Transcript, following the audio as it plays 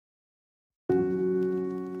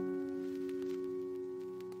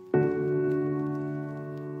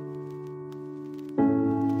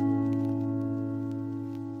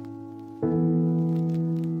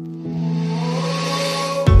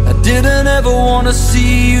never wanna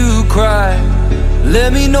see you cry.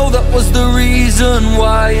 Let me know that was the reason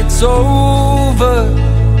why it's over.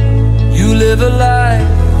 You live a lie.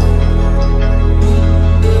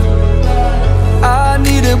 I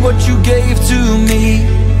needed what you gave to me.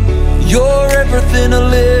 You're everything, a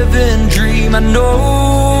living dream. I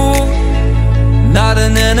know, not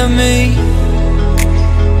an enemy.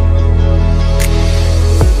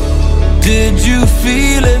 Did you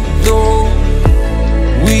feel it though?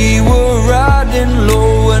 We were riding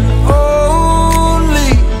low, and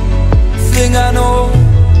only thing I know,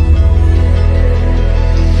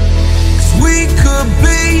 'cause we could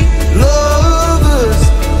be lovers,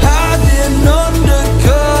 hiding under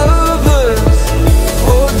covers.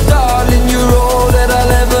 Oh darling, you're all that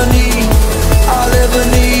I'll ever need, I'll ever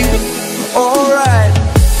need. Alright.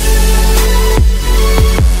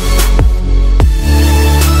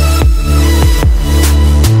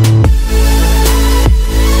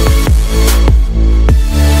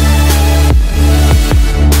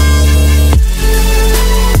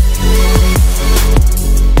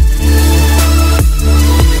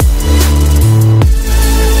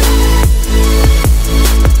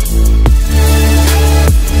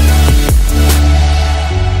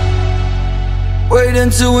 Wait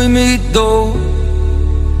until we meet though,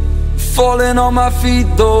 falling on my feet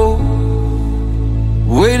though.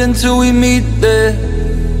 Wait until we meet there.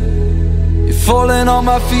 You're falling on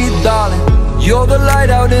my feet, darling. You're the light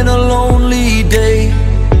out in a lonely day.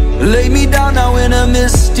 Lay me down now in a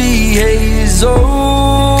misty haze.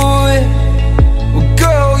 Oh, yeah. Well,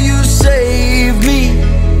 girl, you saved me.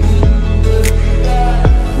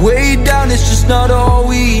 Way down, it's just not all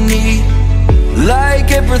we need.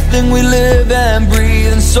 Like everything we live and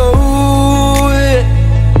breathe. And so, yeah,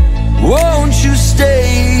 won't you stay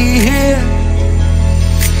here?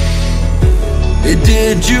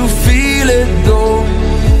 Did you feel it though?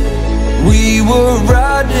 We were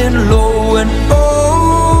riding low, and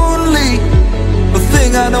only the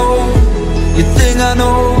thing I know, the thing I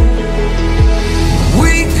know,